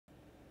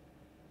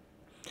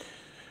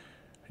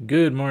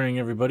Good morning,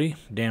 everybody.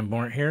 Dan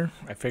Bornt here.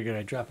 I figured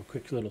I'd drop a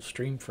quick little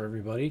stream for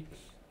everybody.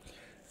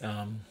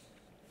 Um,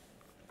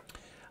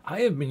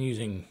 I have been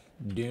using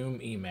Doom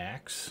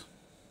Emacs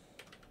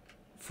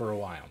for a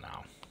while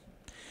now.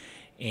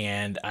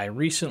 And I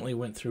recently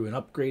went through an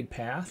upgrade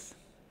path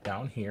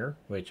down here,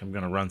 which I'm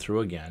going to run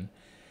through again.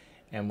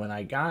 And when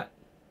I got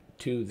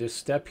to this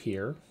step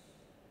here,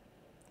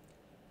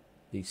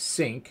 the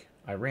sync,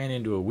 I ran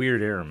into a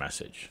weird error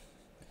message.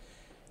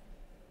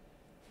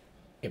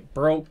 It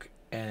broke,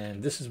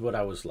 and this is what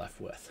I was left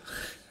with.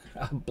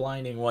 A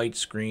blinding white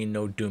screen,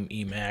 no Doom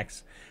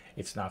Emacs.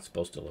 It's not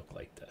supposed to look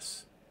like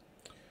this.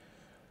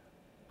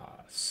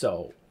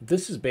 So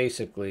this is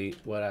basically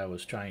what I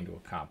was trying to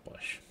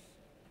accomplish.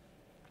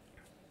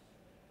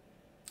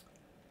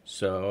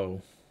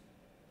 So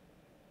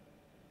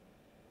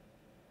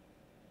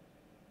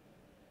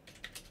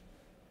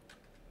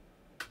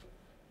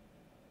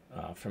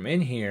from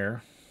in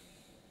here,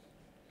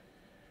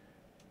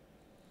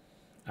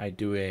 I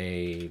do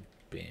a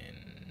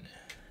bin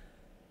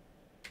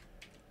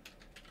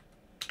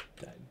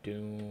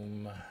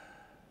 .doom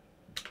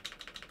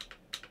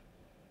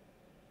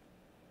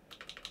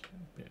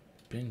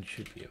bin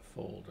should be a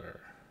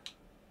folder.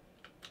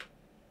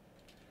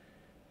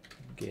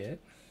 Get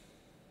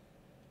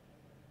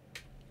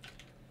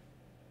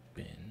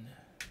bin.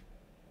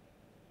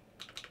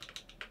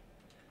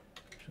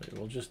 Actually,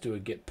 we'll just do a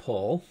get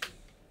pull.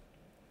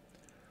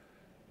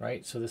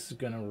 Right, so this is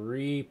going to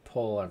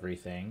re-pull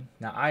everything.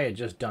 Now, I had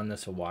just done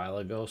this a while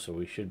ago, so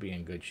we should be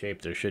in good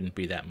shape. There shouldn't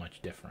be that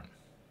much different.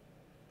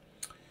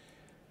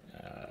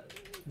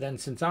 Then,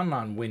 since I'm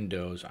on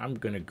Windows, I'm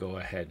going to go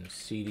ahead and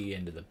cd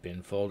into the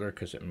bin folder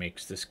because it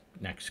makes this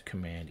next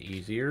command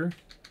easier.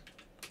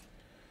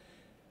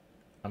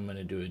 I'm going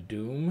to do a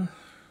doom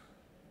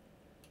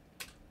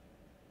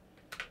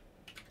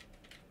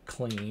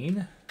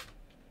clean.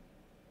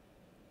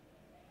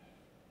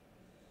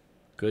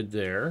 Good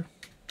there.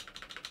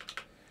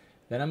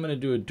 Then I'm going to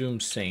do a doom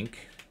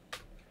sync,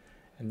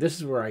 and this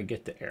is where I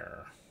get the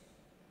error,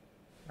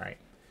 right?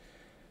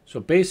 So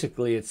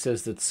basically it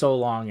says that so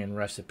long in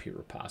recipe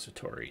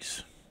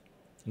repositories,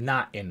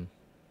 not in,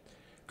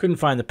 couldn't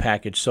find the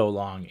package so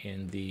long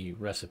in the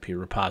recipe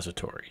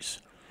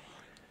repositories.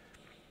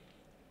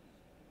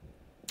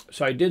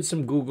 So I did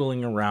some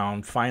Googling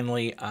around.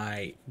 Finally,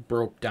 I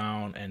broke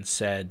down and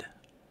said,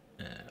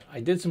 I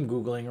did some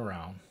Googling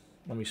around.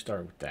 Let me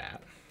start with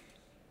that.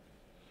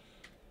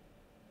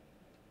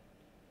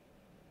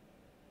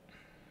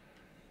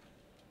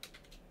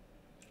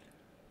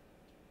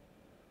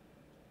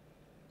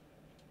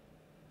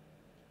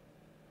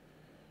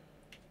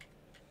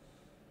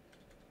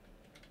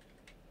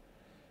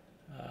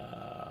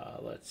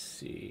 Let's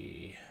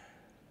see.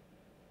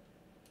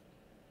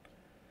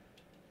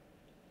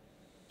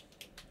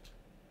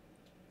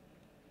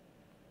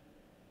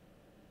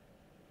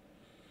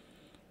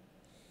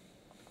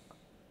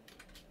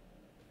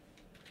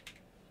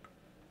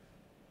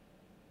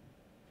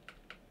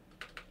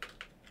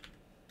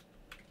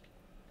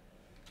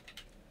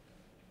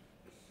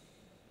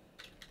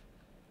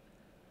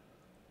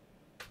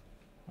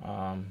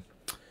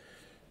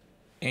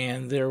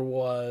 And there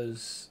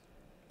was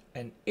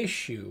an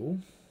issue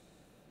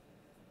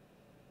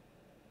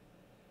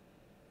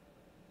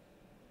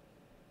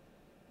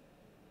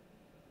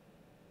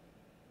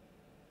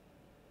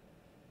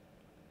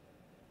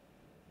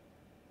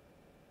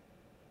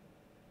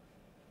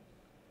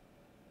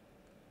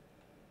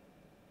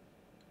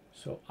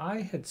so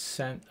I had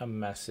sent a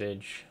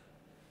message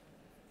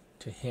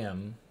to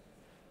him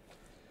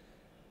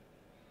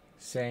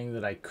saying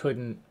that I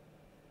couldn't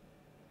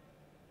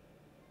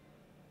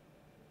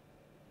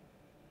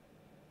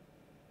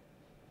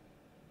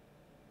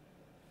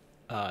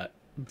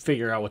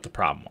figure out what the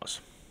problem was.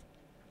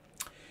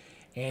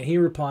 And he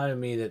replied to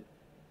me that,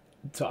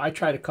 so I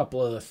tried a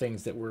couple of the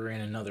things that were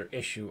in another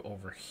issue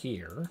over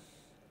here.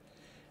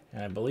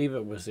 And I believe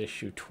it was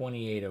issue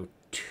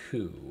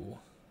 2802.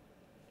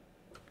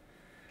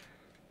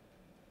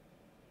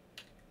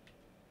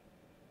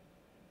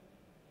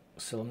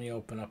 So let me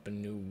open up a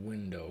new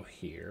window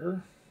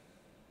here.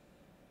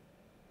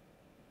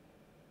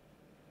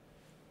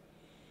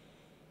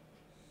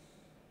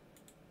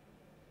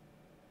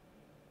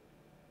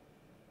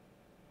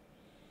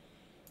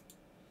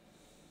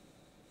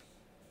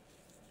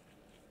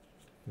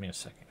 Give me a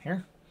second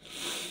here.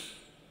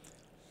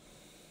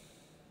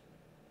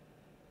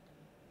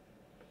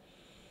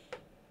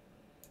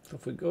 So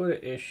if we go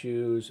to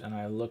issues and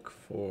I look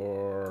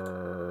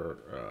for,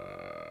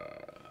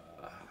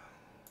 I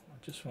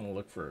just want to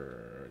look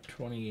for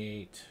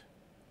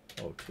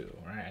 2802,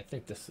 right? I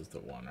think this is the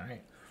one,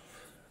 right?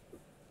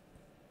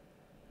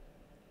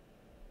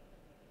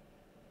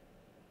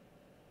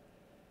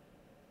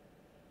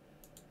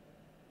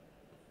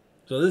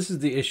 So this is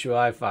the issue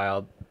I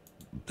filed.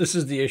 This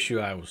is the issue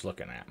I was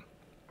looking at.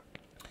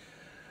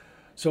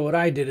 So what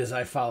I did is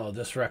I followed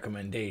this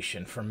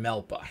recommendation from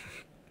Melpa.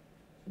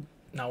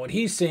 Now what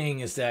he's saying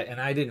is that, and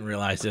I didn't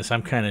realize this,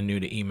 I'm kind of new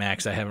to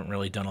Emacs. I haven't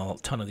really done a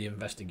ton of the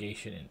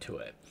investigation into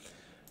it.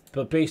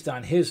 But based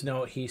on his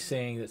note, he's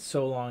saying that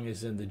so long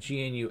is in the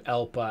GNU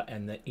ELPA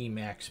and the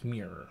Emacs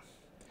mirror.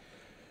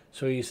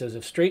 So he says,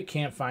 if straight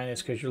can't find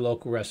this because your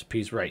local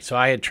recipe's right. So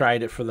I had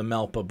tried it for the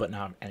MELPA, but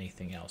not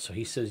anything else. So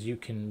he says you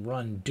can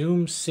run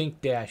doom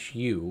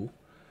sync-u.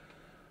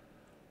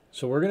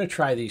 So we're going to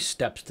try these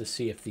steps to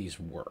see if these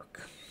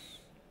work.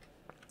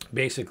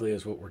 Basically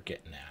is what we're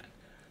getting at.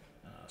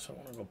 So I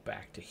want to go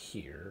back to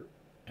here,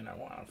 and I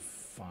want to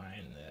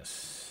find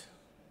this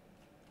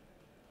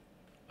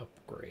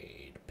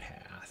upgrade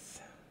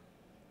path.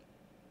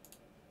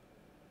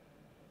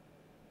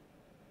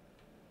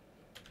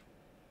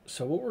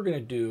 So what we're going to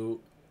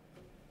do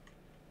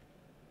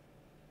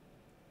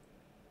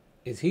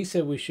is he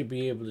said we should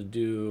be able to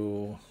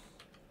do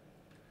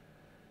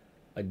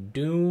a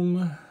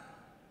Doom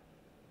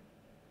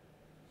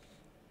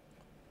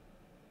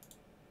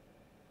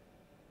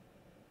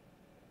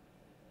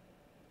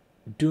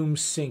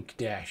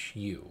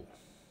sync-u.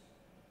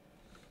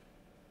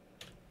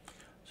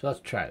 So let's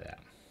try that.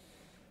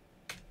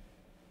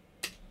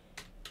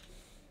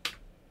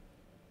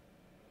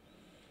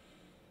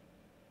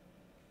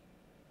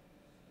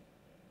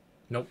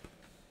 Nope.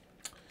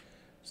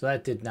 So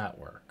that did not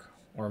work.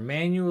 Or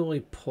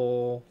manually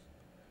pull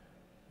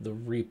the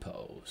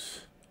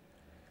repos.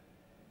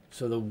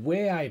 So the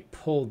way I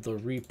pulled the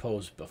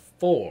repos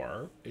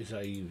before is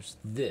I used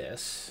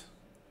this.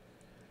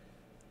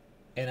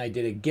 And I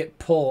did a git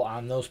pull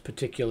on those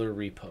particular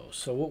repos.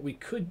 So what we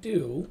could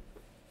do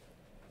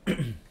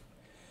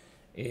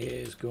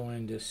is go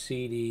into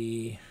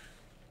cd,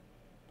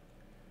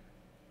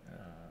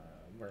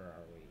 where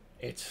are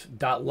we? It's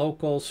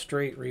 .local,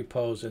 straight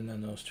repos, and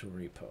then those two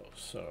repos.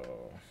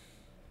 So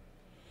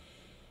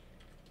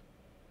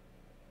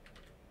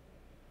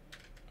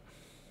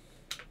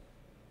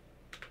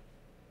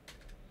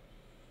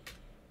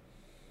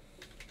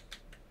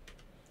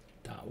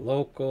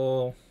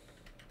 .local,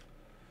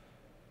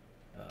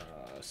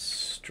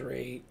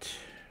 straight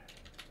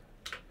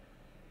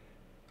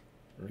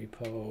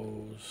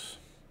repos,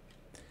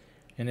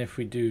 and if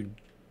we do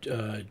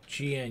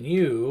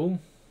GNU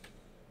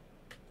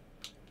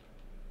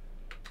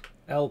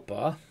ELPA,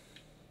 all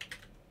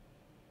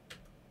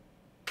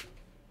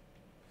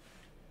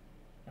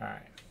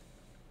right,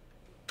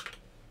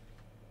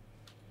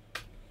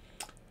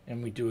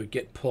 and we do a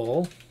git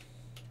pull,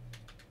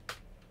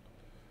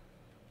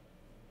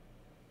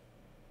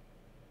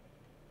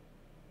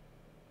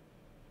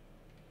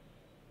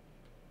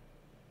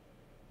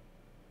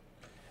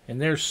 and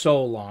there's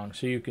so long,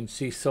 so you can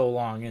see so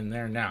long in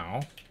there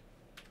now.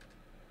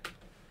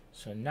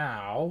 So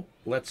now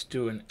let's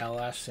do an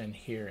ls in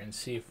here and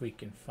see if we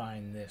can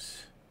find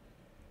this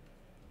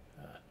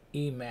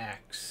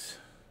Emacs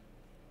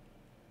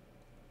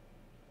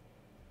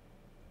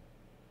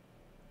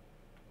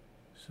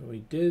so we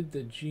did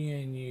the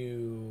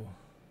GNU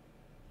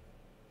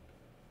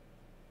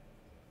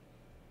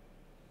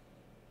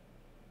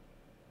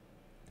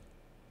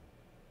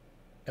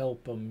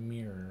ELPA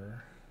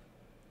mirror.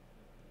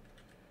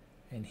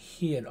 And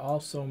he had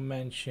also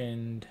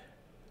mentioned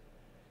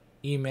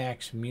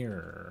Emacs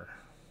mirror.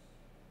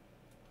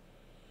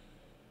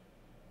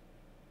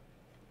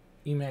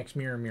 Emacs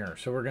mirror.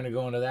 So we're going to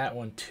go into that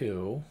one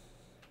too.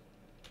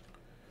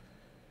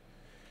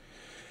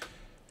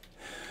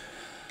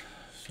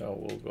 So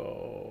we'll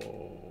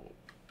go.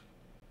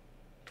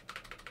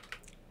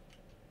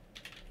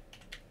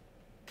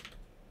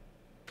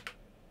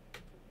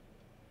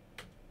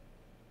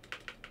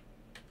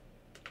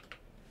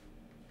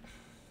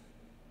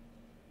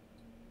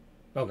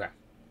 Okay.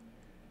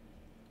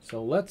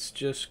 So let's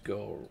just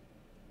go.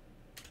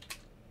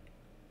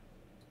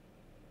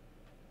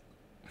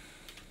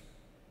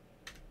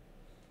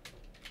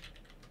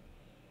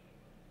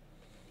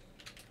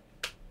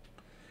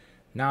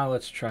 Now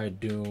let's try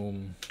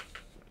Doom.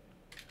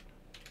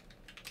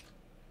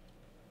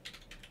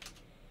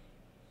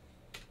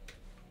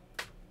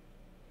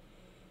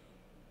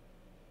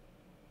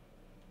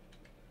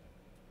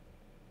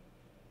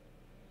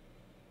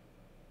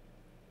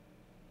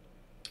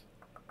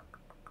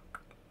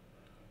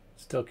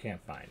 Still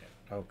can't find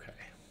it. Okay.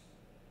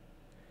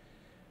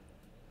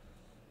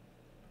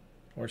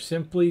 Or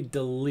simply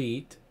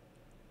delete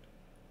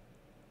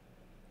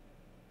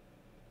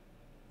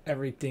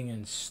everything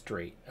in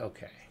straight.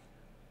 Okay.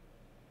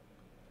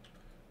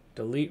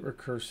 Delete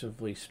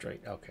recursively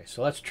straight. Okay,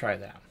 so let's try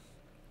that.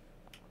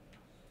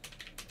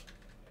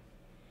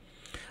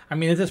 I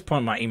mean, at this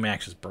point, my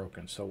Emacs is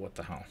broken, so what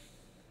the hell?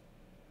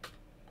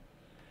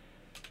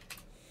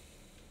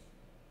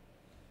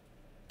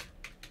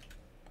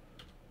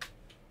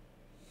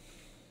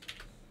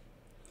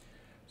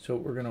 So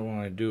what we're going to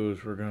want to do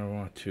is we're going to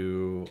want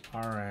to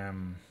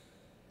rm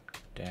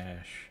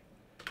dash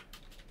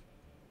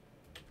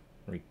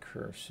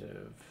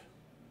recursive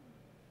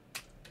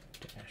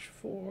dash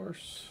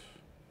force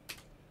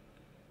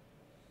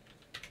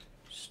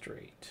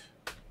straight.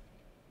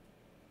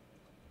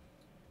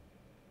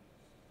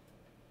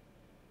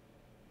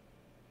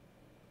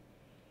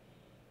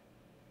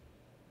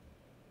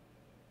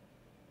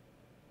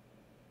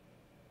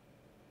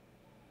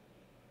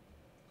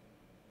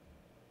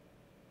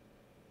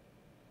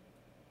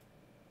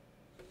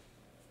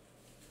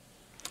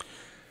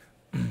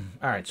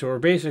 All right, so we're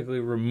basically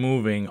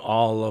removing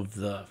all of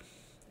the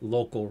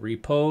local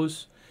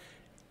repos.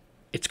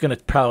 It's going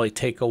to probably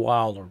take a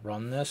while to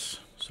run this,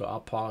 so I'll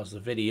pause the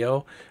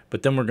video,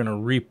 but then we're going to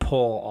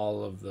re-pull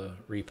all of the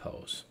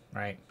repos,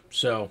 right?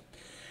 So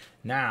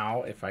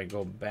now if I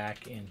go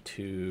back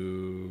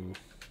into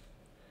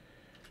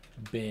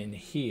bin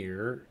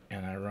here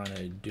and I run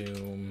a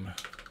Doom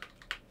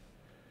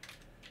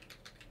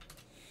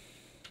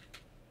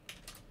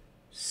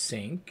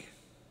sync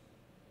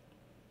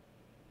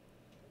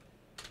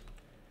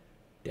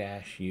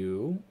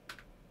 -u,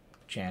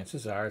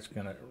 chances are it's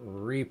going to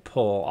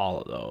re-pull all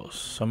of those.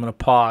 So I'm going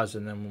to pause,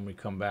 and then when we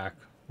come back,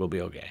 we'll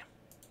be okay.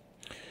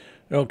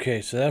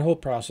 Okay, so that whole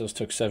process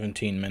took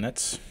 17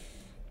 minutes.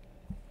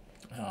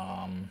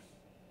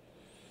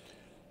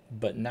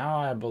 But now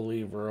I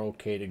believe we're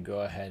okay to go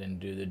ahead and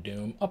do the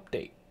Doom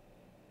update.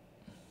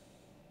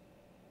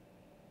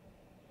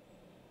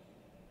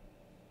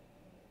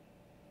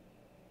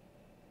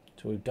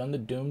 So we've done the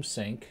Doom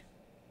sync.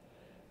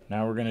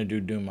 Now we're going to do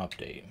Doom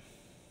update.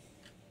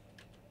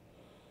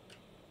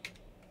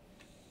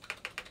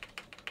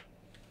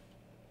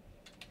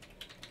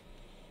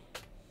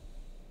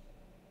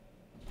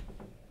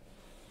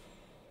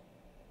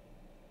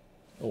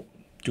 Oh,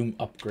 Doom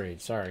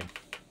upgrade, sorry.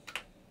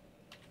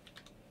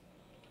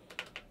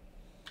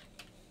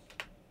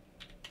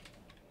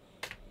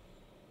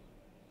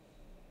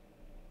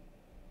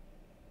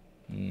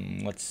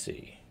 Let's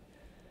see.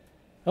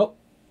 Oh,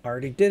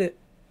 already did it.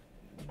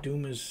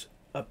 Doom is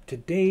up to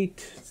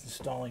date. It's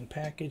installing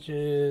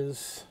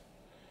packages.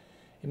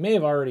 It may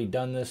have already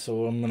done this,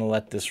 so I'm going to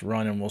let this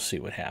run and we'll see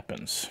what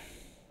happens.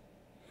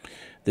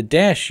 The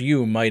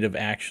 -u might have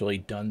actually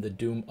done the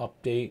Doom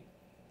update,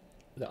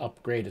 the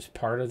upgrade as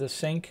part of the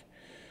sync,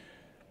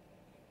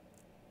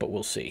 but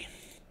we'll see.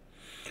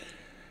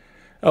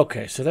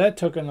 Okay, so that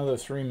took another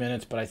 3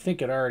 minutes, but I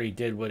think it already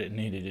did what it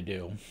needed to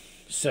do.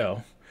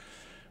 So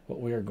what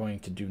we are going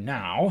to do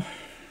now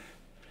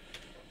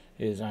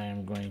is I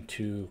am going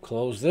to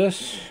close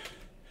this.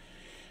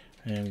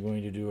 I am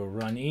going to do a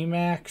run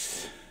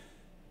Emacs,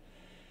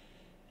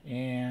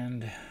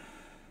 and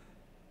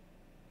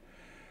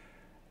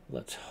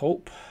let's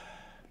hope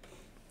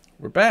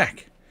we're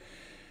back.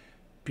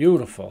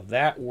 Beautiful,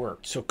 that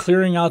worked. So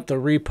clearing out the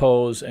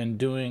repos and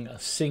doing a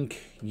sync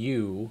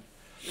u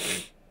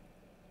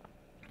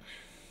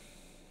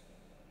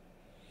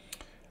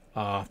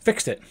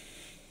fixed it.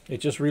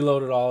 It just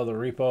reloaded all of the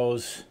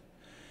repos,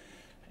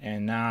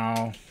 and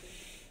now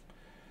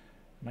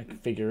my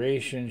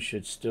configuration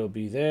should still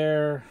be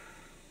there.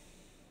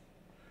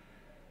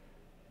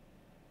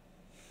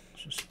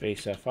 So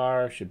space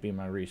FR should be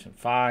my recent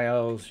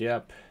files.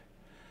 Yep.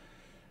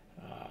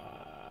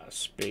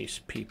 Space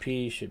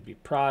PP should be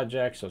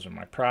projects. Those are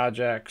my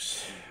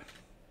projects.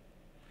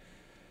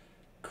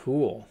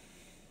 Cool.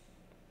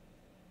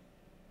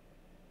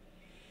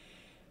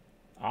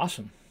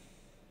 Awesome.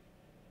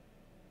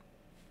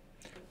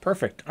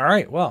 Perfect. All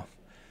right. Well,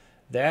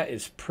 that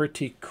is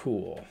pretty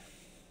cool.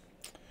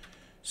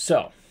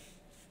 So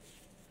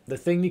the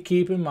thing to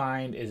keep in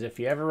mind is if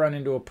you ever run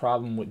into a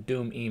problem with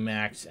Doom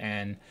Emacs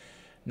and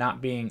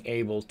not being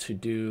able to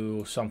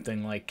do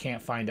something like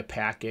can't find a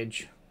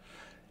package,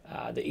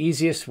 the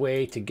easiest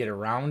way to get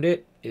around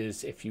it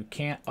is if you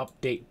can't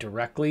update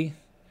directly.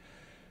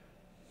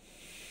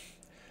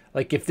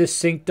 Like if this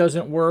sync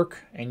doesn't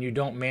work and you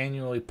don't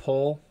manually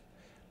pull,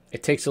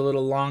 it takes a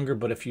little longer,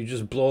 but if you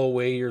just blow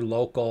away your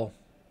local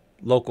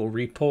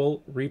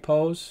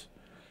repos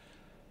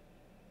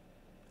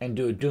and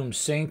do a Doom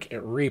sync,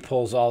 it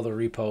repulls all the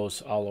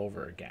repos all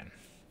over again.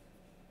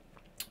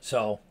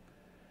 So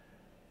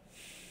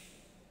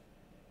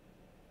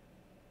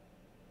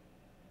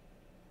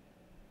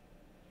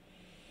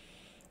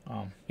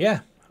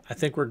yeah, I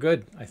think we're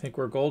good. I think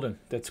we're golden.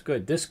 That's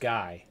good. This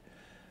guy,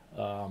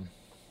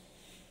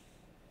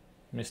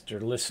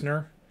 Mr.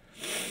 Listener,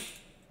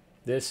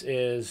 this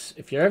is,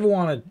 if you ever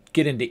want to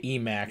get into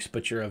Emacs,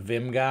 but you're a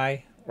Vim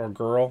guy or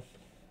girl,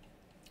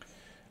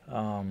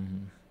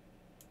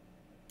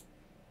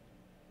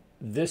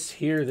 this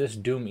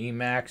Doom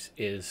Emacs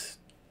is,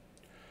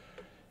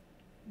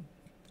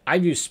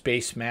 I've used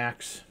Space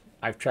Max.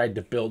 I've tried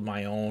to build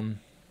my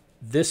own.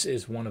 This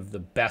is one of the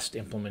best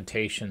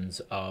implementations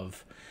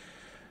of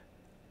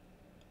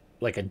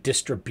like a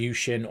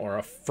distribution or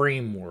a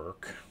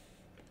framework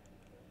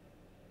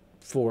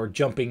for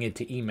jumping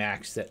into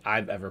Emacs that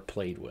I've ever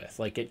played with.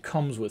 Like it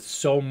comes with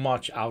so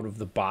much out of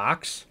the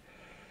box,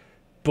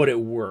 but it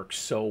works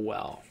so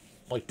well.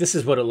 Like this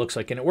is what it looks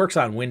like, and it works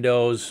on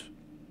Windows,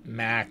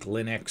 Mac,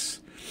 Linux.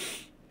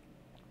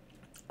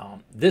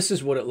 This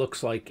is what it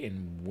looks like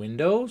in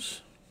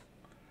Windows.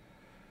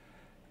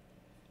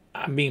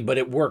 I mean, but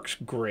it works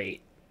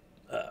great.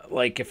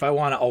 Like if I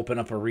want to open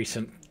up a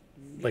recent,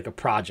 like a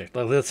project,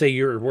 like let's say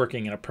you're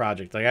working in a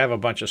project, like I have a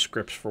bunch of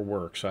scripts for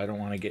work, so I don't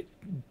want to get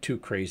too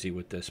crazy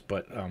with this,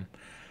 but,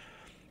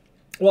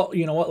 well,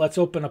 you know what? Let's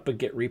open up a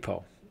Git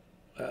repo.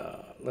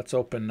 Let's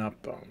open up,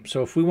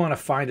 so if we want to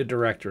find a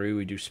directory,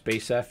 we do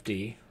space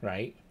FD,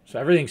 right? So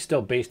everything's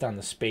still based on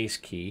the space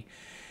key.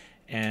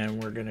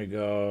 and we're gonna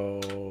go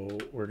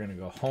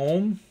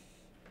home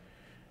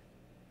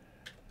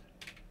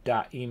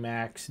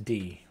 .emacs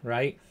D,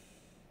 right?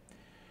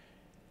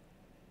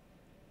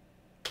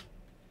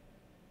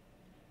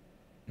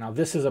 Now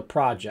this is a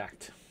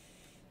project.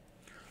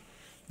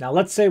 Now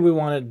let's say we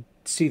want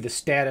to see the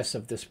status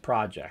of this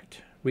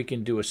project. We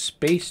can do a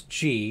space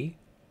G,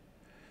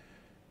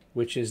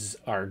 which is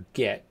our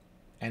Git,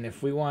 and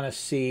if we want to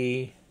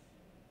see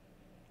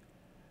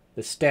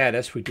the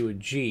status, we do a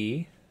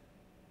G,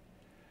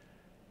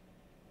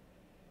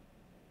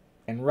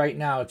 and right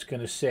now it's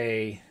going to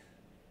say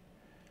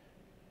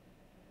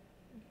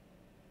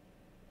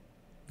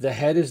the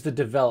head is the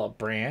develop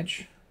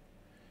branch.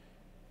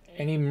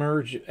 Any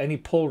merge, any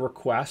pull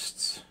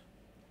requests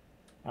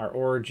are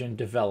origin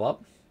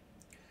develop,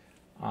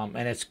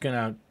 and it's going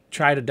to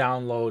try to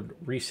download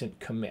recent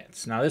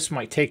commits. Now this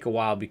might take a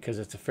while because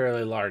it's a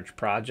fairly large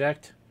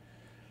project,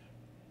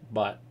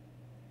 but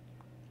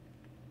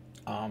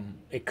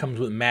it comes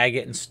with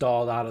Maggot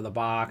installed out of the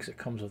box. It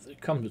comes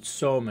with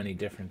so many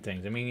different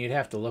things. I mean, you'd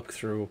have to look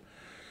through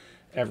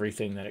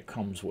everything that it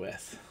comes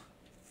with.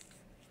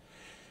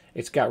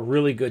 It's got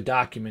really good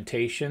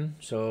documentation,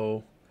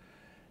 so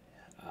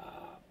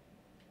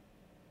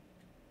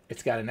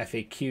it's got an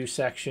FAQ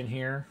section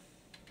here.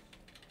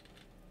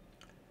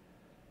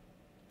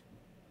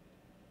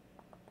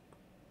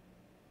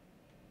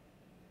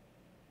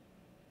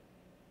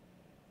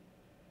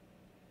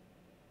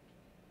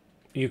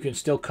 You can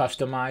still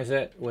customize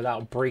it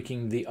without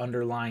breaking the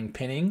underlying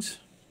pinnings.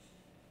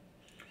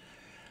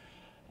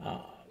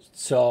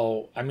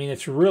 So, I mean,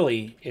 it's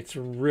really,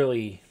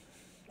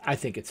 I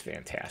think it's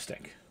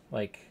fantastic.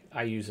 Like,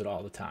 I use it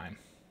all the time.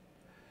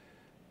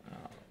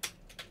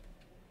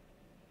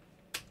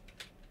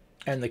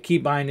 And the key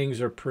bindings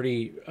are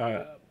pretty,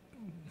 the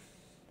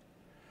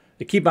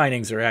key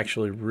bindings are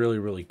actually really,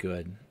 really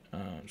good.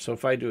 So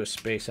if I do a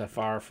space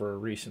FR for a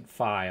recent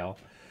file,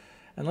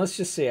 and let's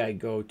just say I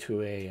go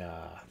to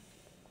a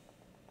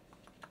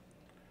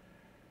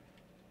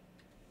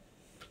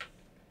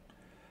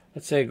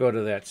let's say I go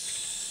to that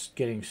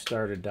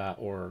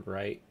gettingstarted.org,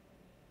 right?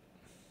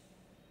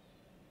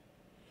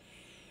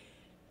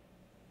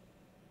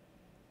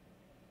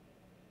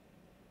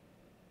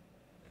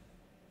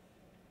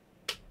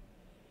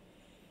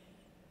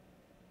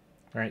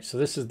 All right, so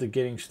this is the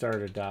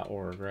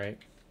gettingstarted.org, right?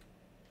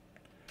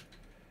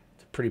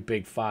 It's a pretty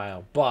big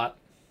file, but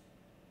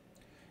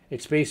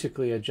it's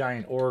basically a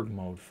giant org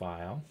mode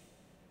file.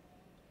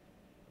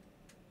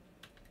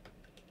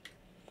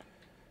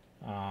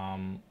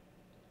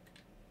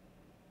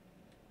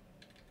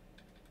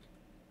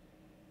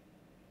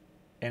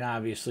 And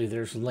obviously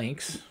there's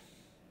links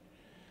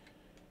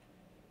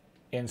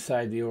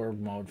inside the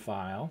org mode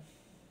file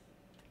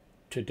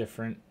to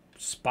different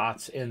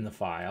spots in the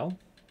file.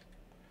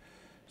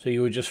 So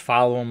you would just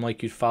follow them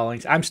like you'd follow.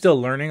 I'm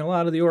still learning a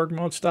lot of the org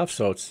mode stuff,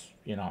 so it's,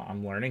 you know,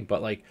 I'm learning,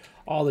 but like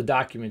all the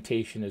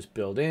documentation is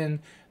built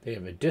in. They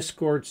have a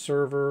Discord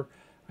server.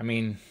 I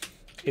mean,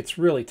 it's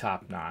really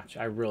top notch.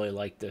 I really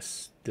like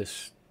this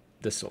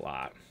a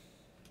lot.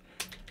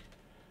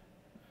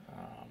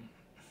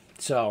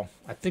 So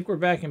I think we're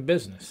back in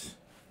business.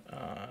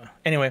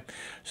 Anyway,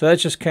 so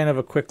that's just kind of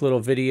a quick little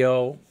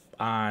video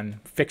on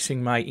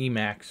fixing my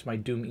Emacs, my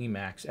Doom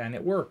Emacs, and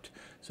it worked.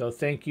 So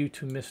thank you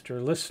to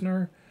Mr.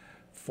 Listener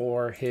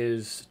for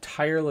his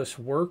tireless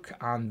work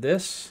on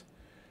this.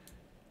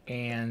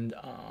 And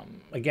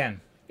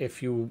again,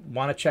 if you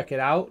want to check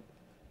it out,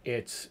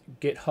 it's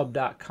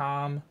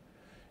github.com.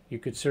 You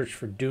could search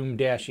for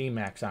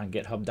Doom-Emacs on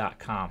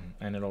github.com,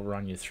 and it'll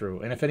run you through.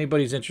 And if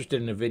anybody's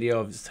interested in a video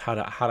of how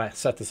to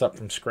set this up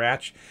from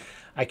scratch,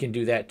 I can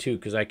do that too,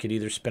 because I could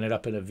either spin it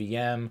up in a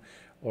VM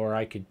or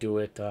I could do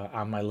it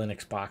on my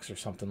Linux box or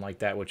something like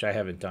that, which I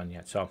haven't done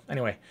yet. So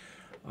anyway,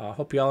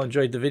 hope you all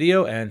enjoyed the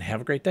video, and have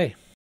a great day.